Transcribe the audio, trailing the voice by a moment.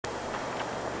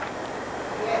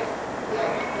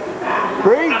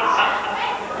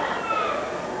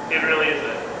It really is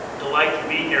a delight to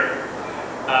be here.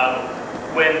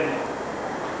 When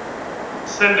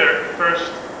Cinder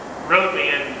first wrote me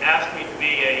and asked me to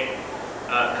be a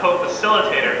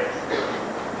co-facilitator,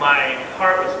 my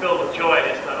heart was filled with joy. I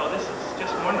just thought, oh, this is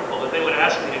just wonderful that they would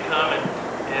ask me to come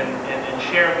and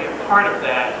share and be a part of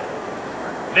that.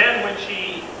 Then when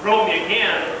she wrote me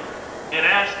again and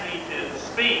asked me to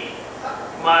speak,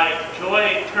 my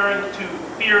joy turned to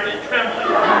fear and trembling.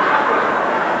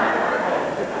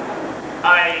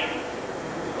 I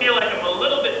feel like I'm a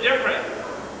little bit different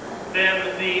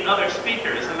than the other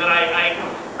speakers, and that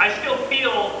I still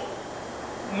feel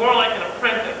more like an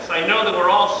apprentice. I know that we're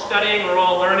all studying, we're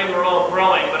all learning, we're all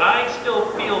growing, but I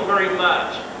still feel very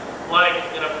much like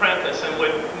an apprentice and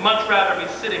would much rather be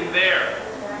sitting there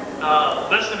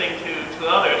listening to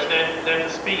others than to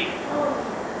speak.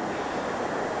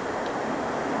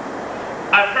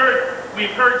 We've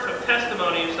heard some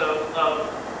testimonies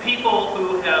of people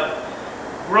who have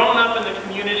grown up in the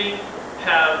community,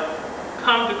 have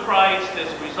come to Christ as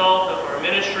a result of our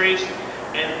ministries,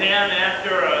 and then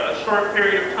after a short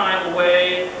period of time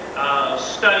away,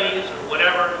 studies or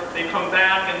whatever, they come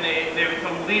back and they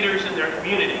become leaders in their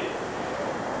community.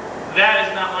 That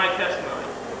is not my testimony.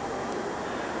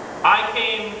 I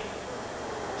came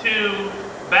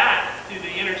back to the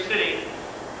inner city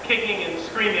kicking and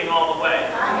screaming all the way.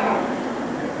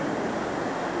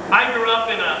 I grew up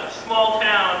in a small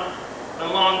town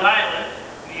on Long Island,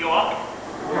 New York,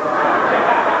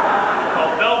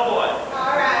 called Bellecourt.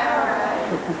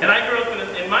 And I grew up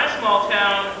in my small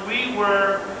town. We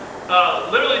were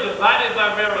literally divided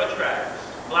by railroad tracks.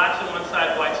 Blacks on one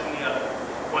side, whites on the other.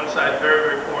 One side very,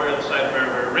 very poor, the other side very,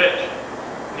 very rich.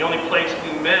 And the only place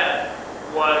we met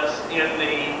was in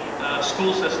the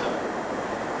school system.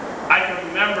 I can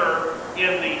remember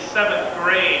in the 7th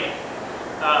grade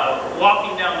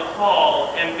walking down the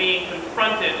hall and being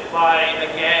confronted by a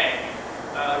gang,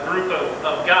 a group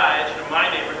of guys from my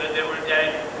neighborhood that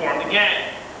had formed a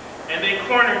gang. And they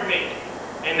cornered me,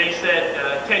 and they said,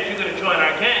 Ted, you're going to join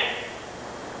our gang.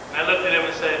 And I looked at them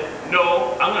and said,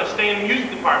 no, I'm going to stay in the music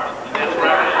department. And that's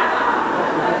where I went.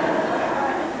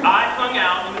 I hung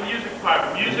out in the music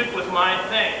department. Music was my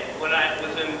thing. When I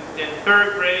was in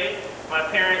 3rd grade, my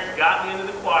parents got me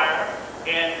into the choir,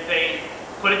 and they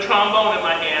put a trombone in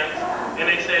my hands, and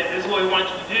they said, this is what we want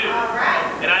you to do.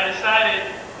 And I decided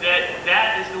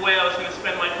that is the way I was going to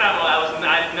spend my time.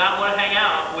 I did not want to hang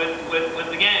out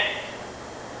with the gang.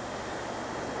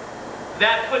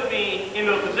 That put me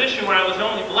into a position where I was the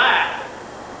only black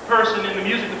person in the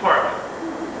music department.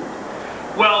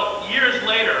 Well, years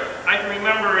later, I can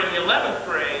remember in the 11th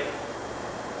grade,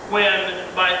 when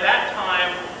by that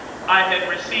time I had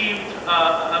received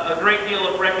a great deal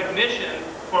of recognition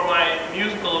for my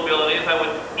musical abilities. I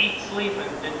would eat, sleep,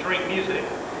 and drink music.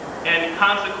 And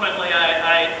consequently,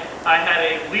 I had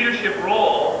a leadership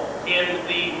role in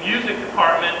the music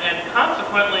department and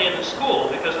consequently in the school,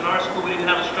 because in our school we didn't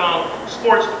have a strong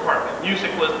sports department. Music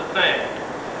was the thing.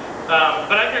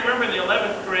 But I can remember in the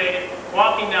 11th grade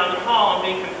walking down the hall and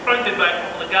being confronted by a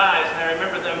couple of guys, and I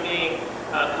remember them being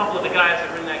a couple of the guys that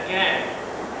were in that gang.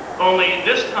 Only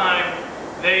this time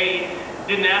they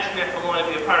didn't ask me if I wanted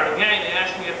to be a part of the gang. They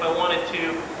asked me if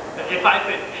I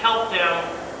could help them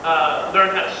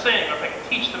learn how to sing, or if I could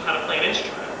teach them how to play an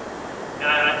instrument. And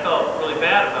I felt really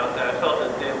bad about that. I felt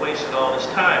that they had wasted all this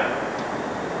time.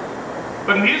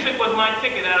 But music was my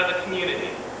ticket out of the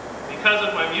community. Because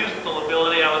of my musical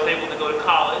ability, I was able to go to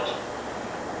college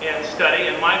and study,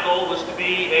 and my goal was to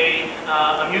be a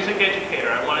music educator.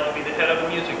 I wanted to be the head of the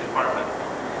music department.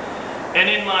 And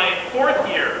in my 4th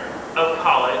year of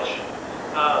college,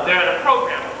 they had a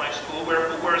program at my school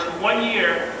whereas for 1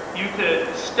 year you could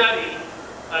study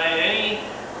in a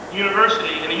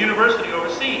university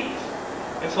overseas.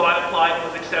 And so I applied and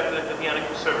was accepted at the Vienna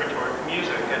Conservatory for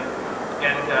Music, and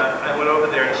I went over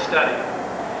there to study,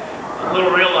 a little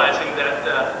realizing that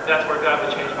that's where God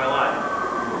would change my life.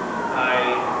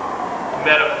 I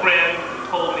met a friend who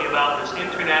told me about this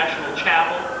international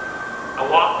chapel. I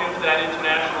walked into that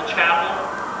international chapel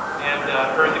and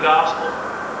heard the gospel.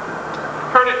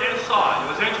 Heard it and saw it.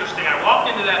 It was interesting. I walked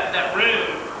into that room,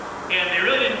 and they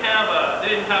really didn't have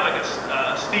like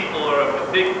a steeple or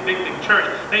a big church.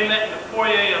 They met in the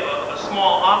foyer of a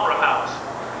small opera house.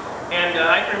 And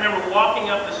I can remember walking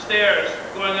up the stairs,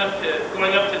 going up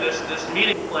to this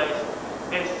meeting place,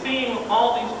 and seeing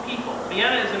all these people.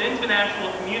 Vienna is an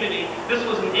international community. This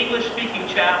was an English-speaking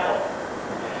chapel.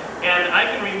 And I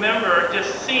can remember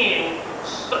just seeing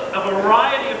a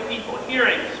variety of people,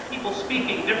 hearing people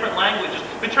speaking different languages.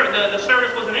 The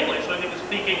service was in English, so if you could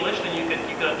speak English, then you could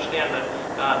understand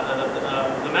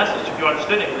the message. If you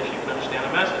understood English, you could understand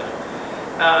the message.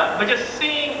 But just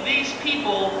seeing these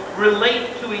people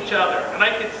relate to each other, and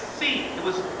I could see,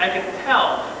 I could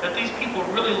tell that these people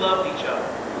really loved each other.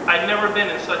 I'd never been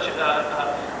in such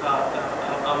a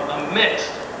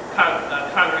mixed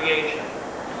congregation.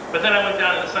 But then I went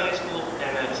down to the Sunday school,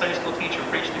 and the Sunday school teacher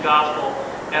preached the gospel,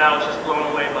 and I was just blown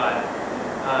away by it.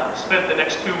 Spent the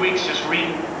next 2 weeks just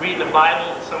reading the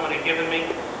Bible that someone had given me,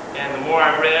 and the more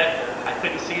I read, I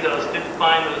didn't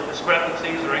find those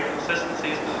discrepancies or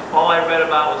inconsistencies. All I read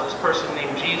about was this person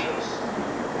named Jesus,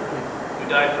 who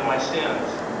died for my sins.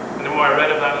 And the more I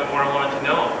read about him, the more I wanted to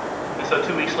know him. And so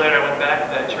 2 weeks later, I went back to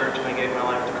that church and I gave my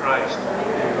life to Christ.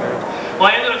 Well,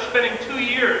 I ended up spending 2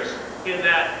 years in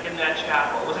that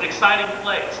chapel. It was an exciting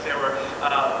place. There were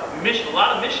a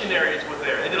lot of missionaries were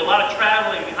there. They did a lot of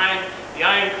traveling behind the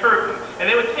Iron Curtain, and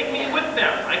they would take me with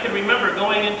them. I can remember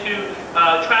going into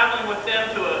traveling with them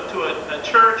to a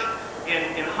church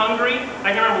in Hungary.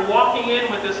 I can remember walking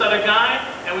in with this other guy,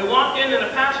 and we walked in, and the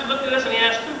pastor looked at us and he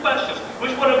asked 2 questions: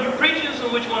 which one of you preaches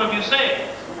and which one of you sings?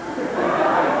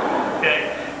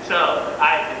 Okay, so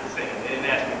I didn't sing. They didn't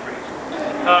ask me to preach.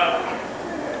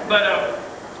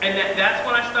 And that's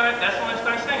when I started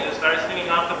singing. I started singing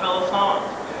a cappella songs.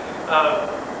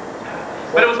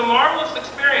 But it was a marvelous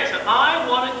experience, and I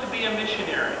wanted to be a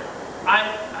missionary.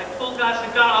 I told God, I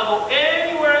said, God, I'll go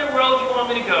anywhere in the world you want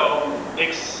me to go,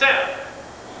 except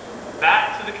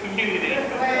back to the community,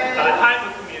 the type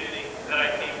of community that I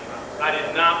came from. I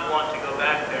did not want to go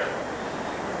back there.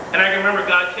 And I can remember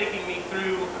God taking me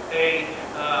through a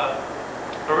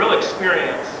real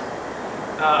experience.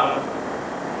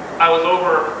 I was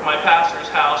over my pastor's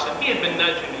house, and he had been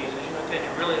nudging me. He said, you know, Ted,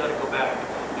 you really ought to go back.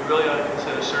 You really ought to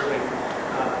consider serving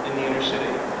in the inner city.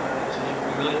 He said, you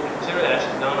really consider that? I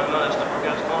said, no, that's not where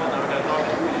God's calling. That's not where God's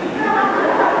calling.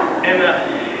 And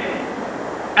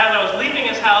as I was leaving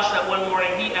his house that one morning,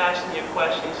 he asked me a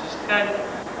question. He says, Ted,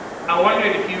 I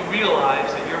wondered if you realize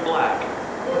that you're black.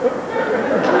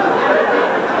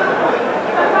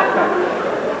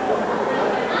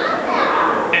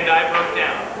 And I broke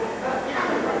down.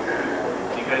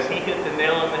 Because he hit the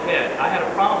nail on the head. I had a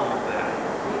problem with that.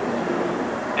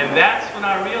 And that's when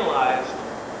I realized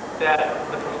that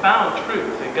the profound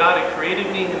truth that God had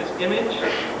created me in his image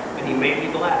and he made me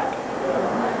black.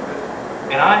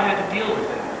 And I had to deal with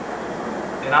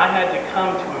that. And I had to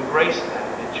come to embrace that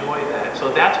and enjoy that.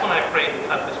 So that's when I prayed the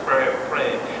toughest prayer I ever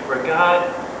prayed, where God,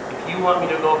 if you want me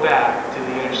to go back to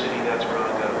the inner city, that's where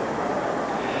I'll go.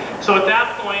 So at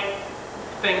that point,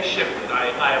 things shifted.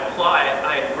 I applied.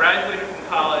 I had graduated from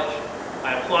college.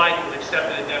 I applied and was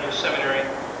accepted at Denver Seminary.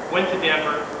 Went to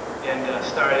Denver and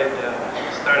started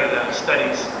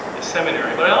studies at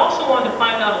seminary. But I also wanted to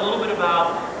find out a little bit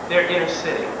about their inner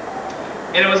city.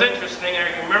 And it was interesting. I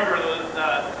remember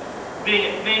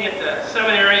being at the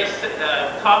seminary,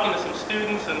 talking to some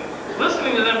students and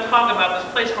listening to them talk about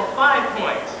this place called 5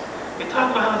 Points. They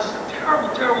talked about how it's just a terrible,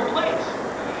 terrible place.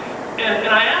 And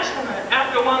I asked them,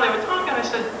 after a while they were talking, I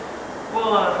said,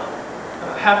 well,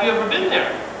 have you ever been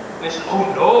there? And they said, oh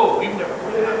no, we've never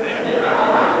been down there.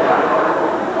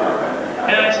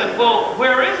 And I said, well,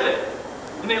 where is it?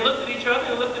 And they looked at each other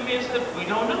and looked at me and said, we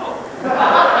don't know.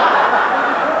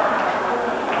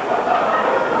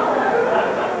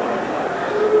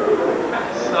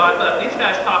 So I thought, these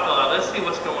guys talk a lot, let's see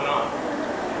what's going on.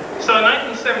 So in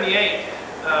 1978,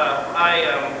 I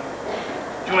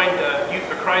joined the Youth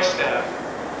for Christ staff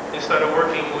and started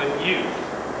working with youth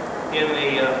in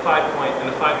the 5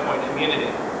 Point community.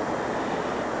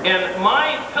 And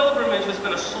my pilgrimage has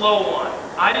been a slow one.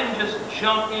 I didn't just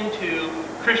jump into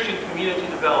Christian community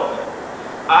development.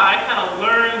 I kind of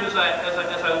learned as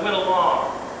I went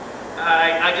along.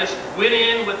 I just went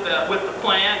in with the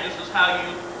plan. This is how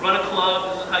you run a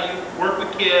club. This is how you work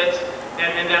with kids,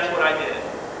 and that's what I did.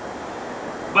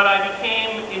 But I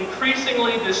became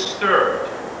increasingly disturbed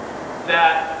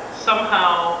that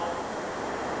somehow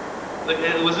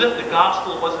it was as if the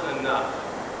gospel wasn't enough.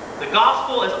 The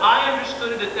gospel, as I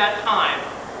understood it at that time,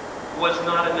 was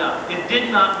not enough. It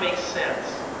did not make sense.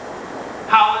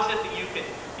 How is it that you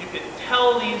could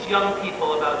tell these young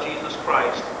people about Jesus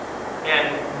Christ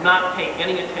and not pay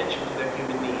any attention to their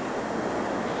human need?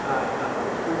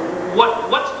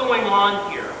 What's going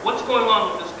on here? What's going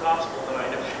on with this gospel that I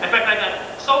know? In fact, I got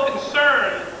so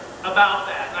concerned about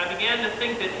that, and I began to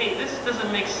think that, hey, this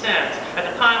doesn't make sense. At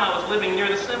the time, I was living near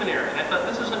the seminary, and I thought,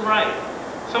 this isn't right.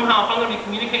 Somehow, if I'm going to be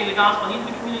communicating the gospel, I need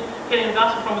to be communicating the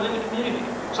gospel from within the community.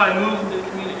 So I moved into the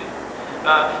community.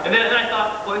 And then I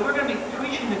thought, well, if we're going to be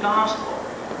preaching the gospel,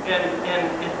 and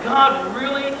if God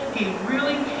really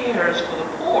cares for the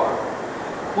poor,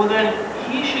 well then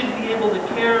he should be able to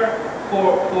care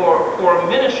for a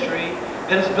ministry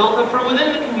that is built up from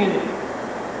within the community.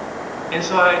 And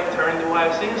so I turned to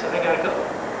YFC and said, I gotta go.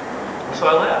 And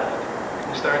so I left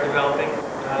and started developing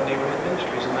neighborhood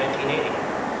ministries in 1980.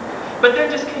 But then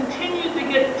just continued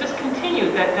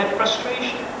that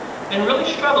frustration and really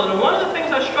struggled. And one of the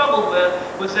things I struggled with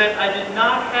was that I did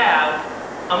not have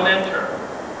a mentor.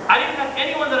 I didn't have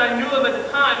anyone that I knew of at the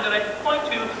time that I could point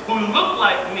to who looked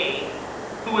like me,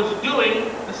 who was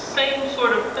doing the same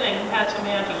sort of thing, who had some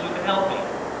answers, who could help me.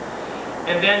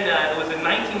 And then it was in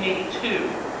 1982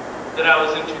 that I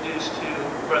was introduced to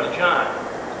Brother John.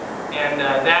 And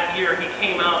that year he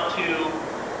came out to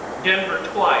Denver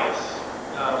twice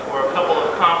for a couple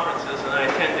of conferences, and I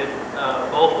attended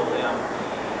both of them.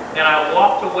 And I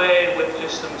walked away with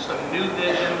just some new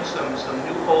vision, some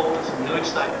new hope, and some new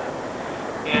excitement.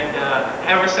 And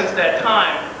ever since that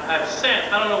time, I've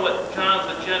sensed, I don't know what John's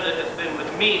agenda has been with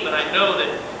me, but I know that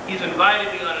he's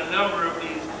invited me on a number of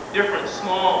these different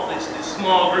small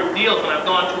group deals, and I've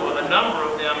gone to a number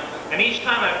of them, and each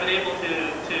time I've been able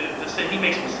to sing. He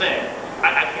makes me sing.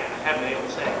 I can't, I haven't been able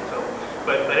to sing, so,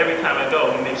 but every time I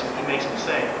go, he makes me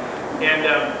sing. And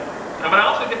but I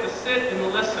also get to sit and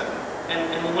listen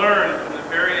and learn from the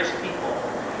various people.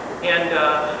 And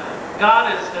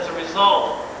God is, as a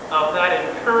result of that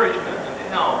encouragement and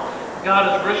help, God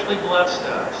has richly blessed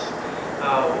us.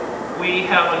 We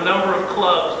have a number of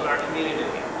clubs in our community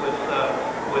with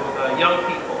young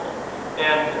people,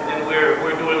 and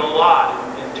we're doing a lot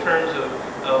in terms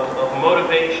of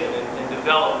motivation and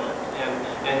development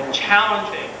and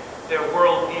challenging their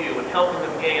worldview and helping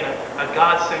them gain a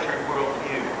God-centered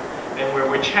worldview. And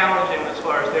we're challenging as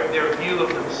far as their view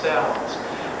of themselves.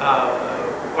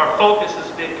 Our focus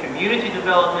has been community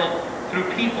development through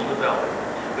people development.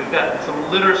 We've got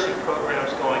some literacy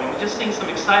programs going, and we're just seeing some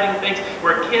exciting things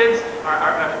where kids are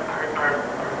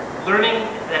learning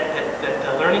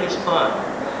that learning is fun,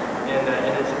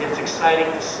 and it's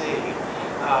exciting to see.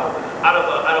 Out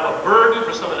of a burden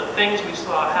for some of the things we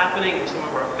saw happening in some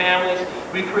of our families,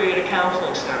 we created a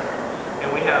counseling center,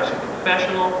 and we have some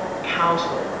professional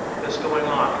counseling that's going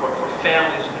on for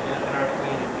families in our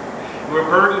community. We're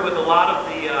burdened with a lot of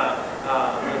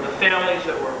the families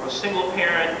that were single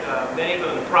parent, many of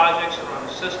them in projects or on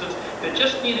the systems that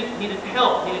just needed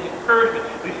help, needed encouragement.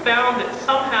 We found that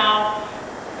somehow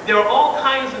there are all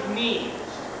kinds of needs,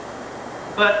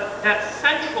 but that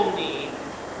central need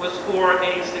was for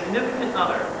a significant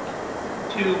other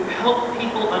to help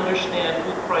people understand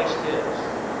who Christ is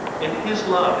and His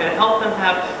love, and help them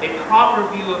have a proper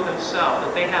view of themselves,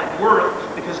 that they have worth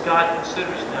because God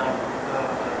considers them,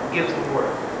 gives them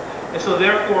worth. And so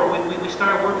therefore, we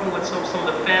started working with some of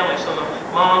the families, some of the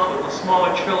moms with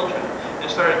smaller children, and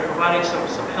started providing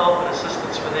some help and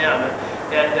assistance for them.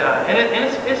 And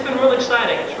it's been really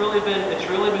exciting. It's really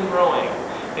been growing,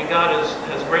 and God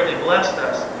has greatly blessed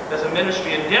us as a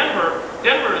ministry. And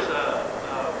Denver is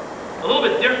a little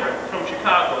bit different from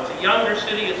Chicago. It's a younger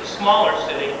city. It's a smaller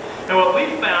city. And what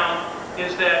we've found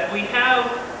is that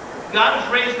God has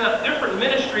raised up different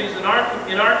ministries in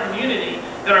our community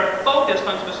that are focused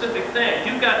on specific things.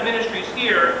 You've got ministries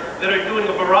here that are doing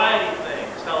a variety of things: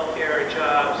 healthcare,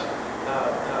 jobs,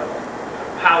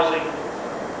 housing,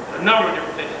 a number of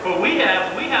different things. But we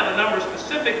have a number of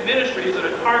specific ministries that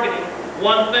are targeting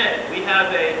one thing. We have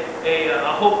a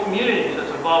Hope community that's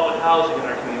involved with housing in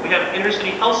our community. We have an inner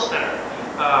city health center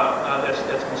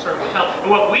that's concerned with health.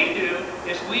 And what we do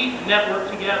is we network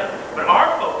together. But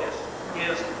our focus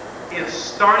is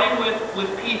starting with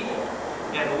people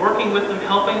and working with them,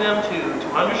 helping them to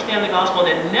understand the gospel, and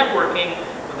then networking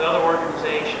with other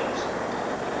organizations.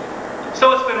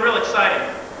 So it's been real exciting.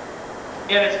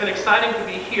 And it's been exciting to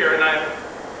be here, and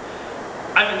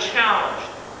I've been challenged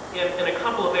in a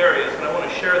couple of areas, and I want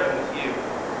to share them with you.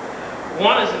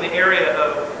 One is in the area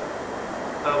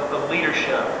of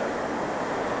leadership.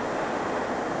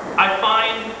 I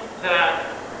find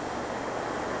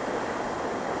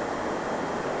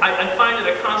it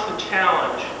a constant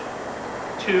challenge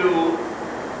to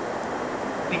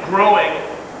be growing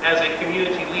as a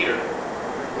community leader,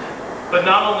 but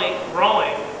not only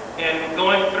growing and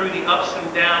going through the ups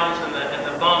and downs and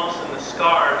the bumps and the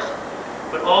scars,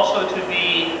 but also to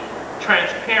be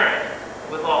transparent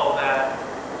with all of that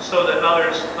so that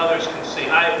others can see.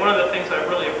 One of the things I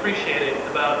really appreciated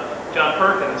about John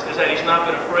Perkins is that he's not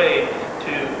been afraid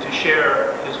to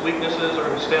share his weaknesses or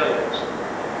his failures.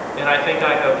 And I think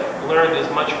I have learned as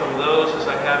much from those as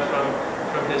I have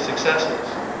from his successes,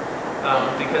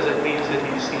 because it means that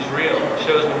he's real. It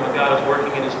shows me what God is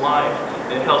working in his life,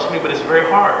 and it helps me. But it's very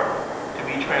hard to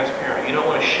be transparent. You don't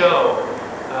want to show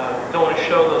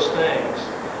those things.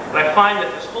 And I find that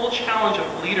this whole challenge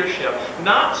of leadership,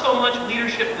 not so much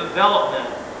leadership development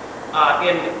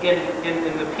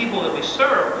in the people that we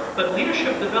serve, but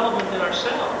leadership development in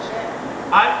ourselves.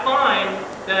 I find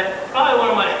that probably one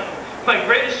of my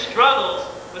greatest struggles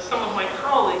with some of my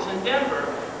colleagues in Denver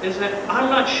is that I'm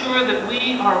not sure that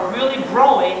we are really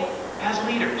growing as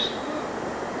leaders.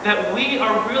 That we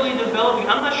are really developing.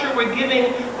 I'm not sure we're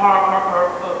giving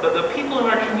the people in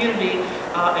our community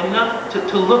enough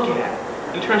to look at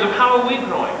in terms of how are we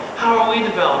growing, how are we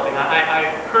developing.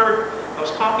 I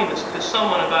was talking to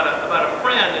someone about a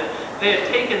friend, and they had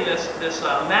taken this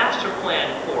master plan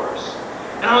course,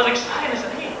 and I was excited. I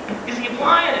said, "Hey, is he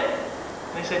applying it?"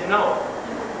 And they said, "No,"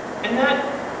 and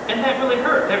that really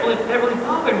hurt. That really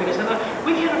bothered me because I thought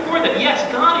we can't afford that. Yes,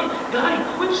 God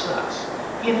equips us.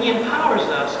 And He empowers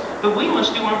us, but we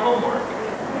must do our homework.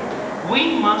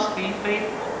 We must be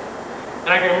faithful.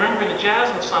 And I can remember in the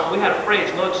Jasmine song, we had a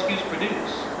phrase, no excuse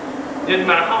produce. It didn't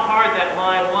matter how hard that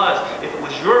line was. If it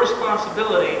was your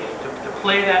responsibility to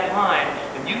play that line,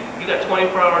 and you got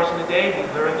 24 hours in a day, you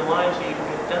learn the line so you can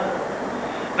get it done.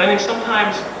 But I think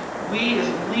sometimes we as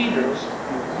leaders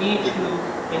need to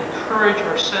encourage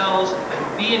ourselves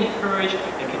and be encouraged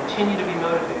and continue to be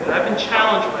motivated. I've been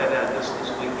challenged by that this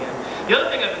weekend. The other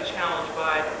thing I've been challenged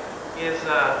by is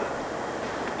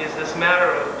this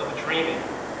matter of dreaming.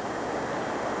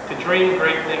 To dream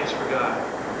great things for God.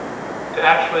 To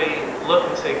actually look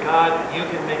and say, God, you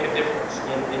can make a difference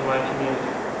in my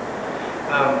community.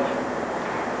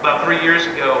 About 3 years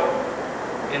ago,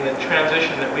 in the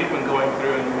transition that we've been going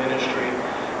through in the ministry,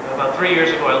 about 3 years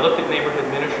ago I looked at neighborhood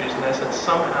ministries and I said,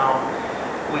 somehow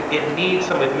it needs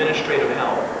some administrative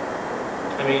help.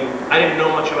 I mean, I didn't know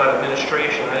much about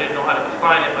administration. I didn't know how to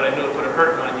define it, but I knew it put a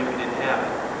hurting on you if you didn't have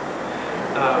it.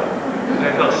 And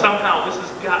I felt somehow this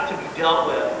has got to be dealt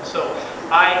with. So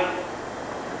I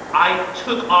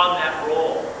took on that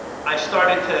role. I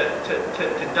started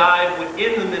to dive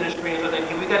within the ministry and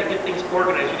thinking, we got to get things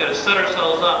organized. We got to set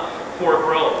ourselves up for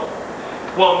growth.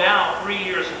 Well, now 3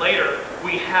 years later,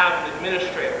 we have an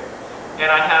administrator, and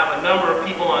I have a number of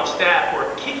people on staff who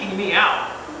are kicking me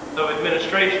out of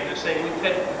administration and saying,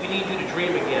 we need you to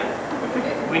dream again.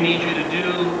 We need you to do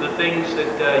the things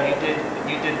that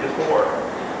you did before.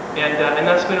 And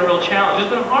that's been a real challenge.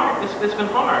 It's been hard. It's been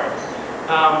hard.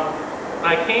 When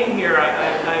I came here,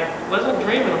 I wasn't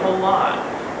dreaming a whole lot.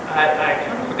 I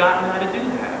kind of forgotten how to do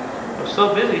that. I was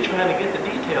so busy trying to get the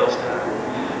details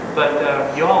done. But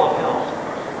y'all have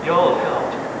helped. Y'all have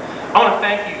helped. I want to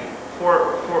thank you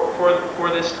for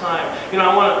this time. You know,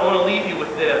 I want to leave you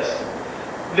with this.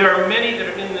 There are many that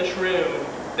are in this room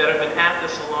that have been at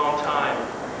this a long time,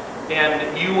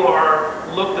 and you are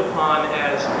looked upon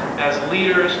as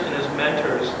leaders and as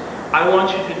mentors. I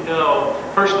want you to know,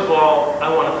 first of all,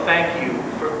 I want to thank you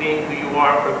for being who you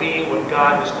are, for being what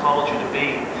God has called you to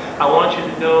be. I want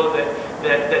you to know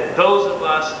that those of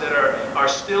us that are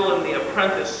still in the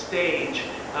apprentice stage,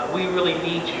 we really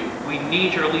need you. We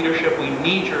need your leadership. We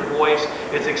need your voice.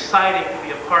 It's exciting to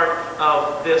be a part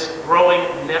of this growing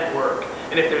network.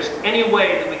 And if there's any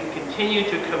way that we can continue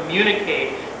to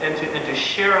communicate and to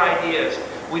share ideas,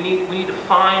 we need to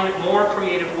find more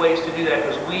creative ways to do that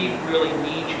because we really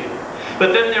need you.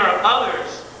 But then there are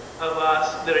others of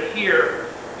us that are here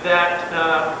that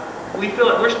we feel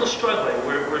like we're still struggling.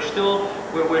 We're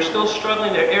still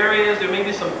struggling. There are areas, there may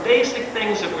be some basic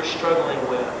things that we're struggling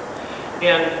with.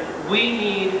 And we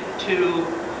need to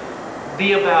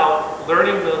be about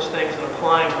learning those things and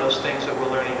applying those things that we're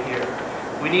learning here.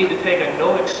 We need to take a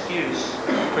no excuse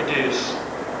produce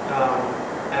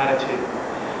attitude.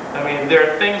 I mean,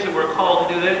 there are things that we're called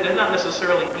to do. They're not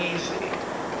necessarily easy.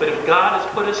 But if God has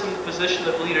put us in the position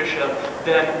of leadership,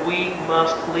 then we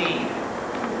must lead.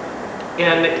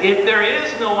 And if there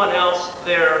is no one else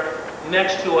there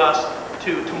next to us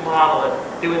to model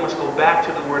it, then we must go back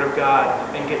to the Word of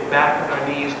God and get back on our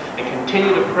knees and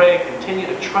continue to pray, continue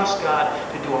to trust God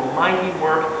to do a mighty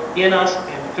work in us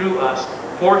and through us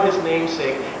for His name's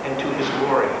sake and to His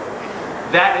glory.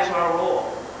 That is our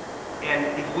role. And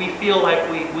if we feel like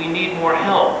we need more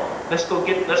help, let's go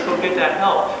get that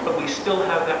help. But we still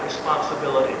have that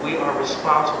responsibility. We are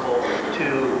responsible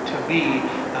to be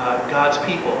God's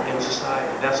people in society.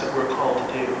 That's what we're called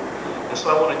to do. And so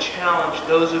I want to challenge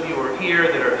those of you who are here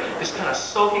that are just kind of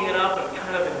soaking it up and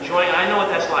kind of enjoying it. I know what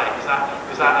that's like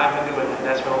because I've been doing it.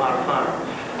 That's been a lot of fun.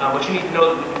 But you need to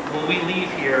know that when we leave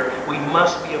here, we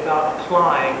must be about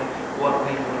applying what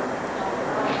we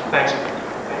learn. Thanks.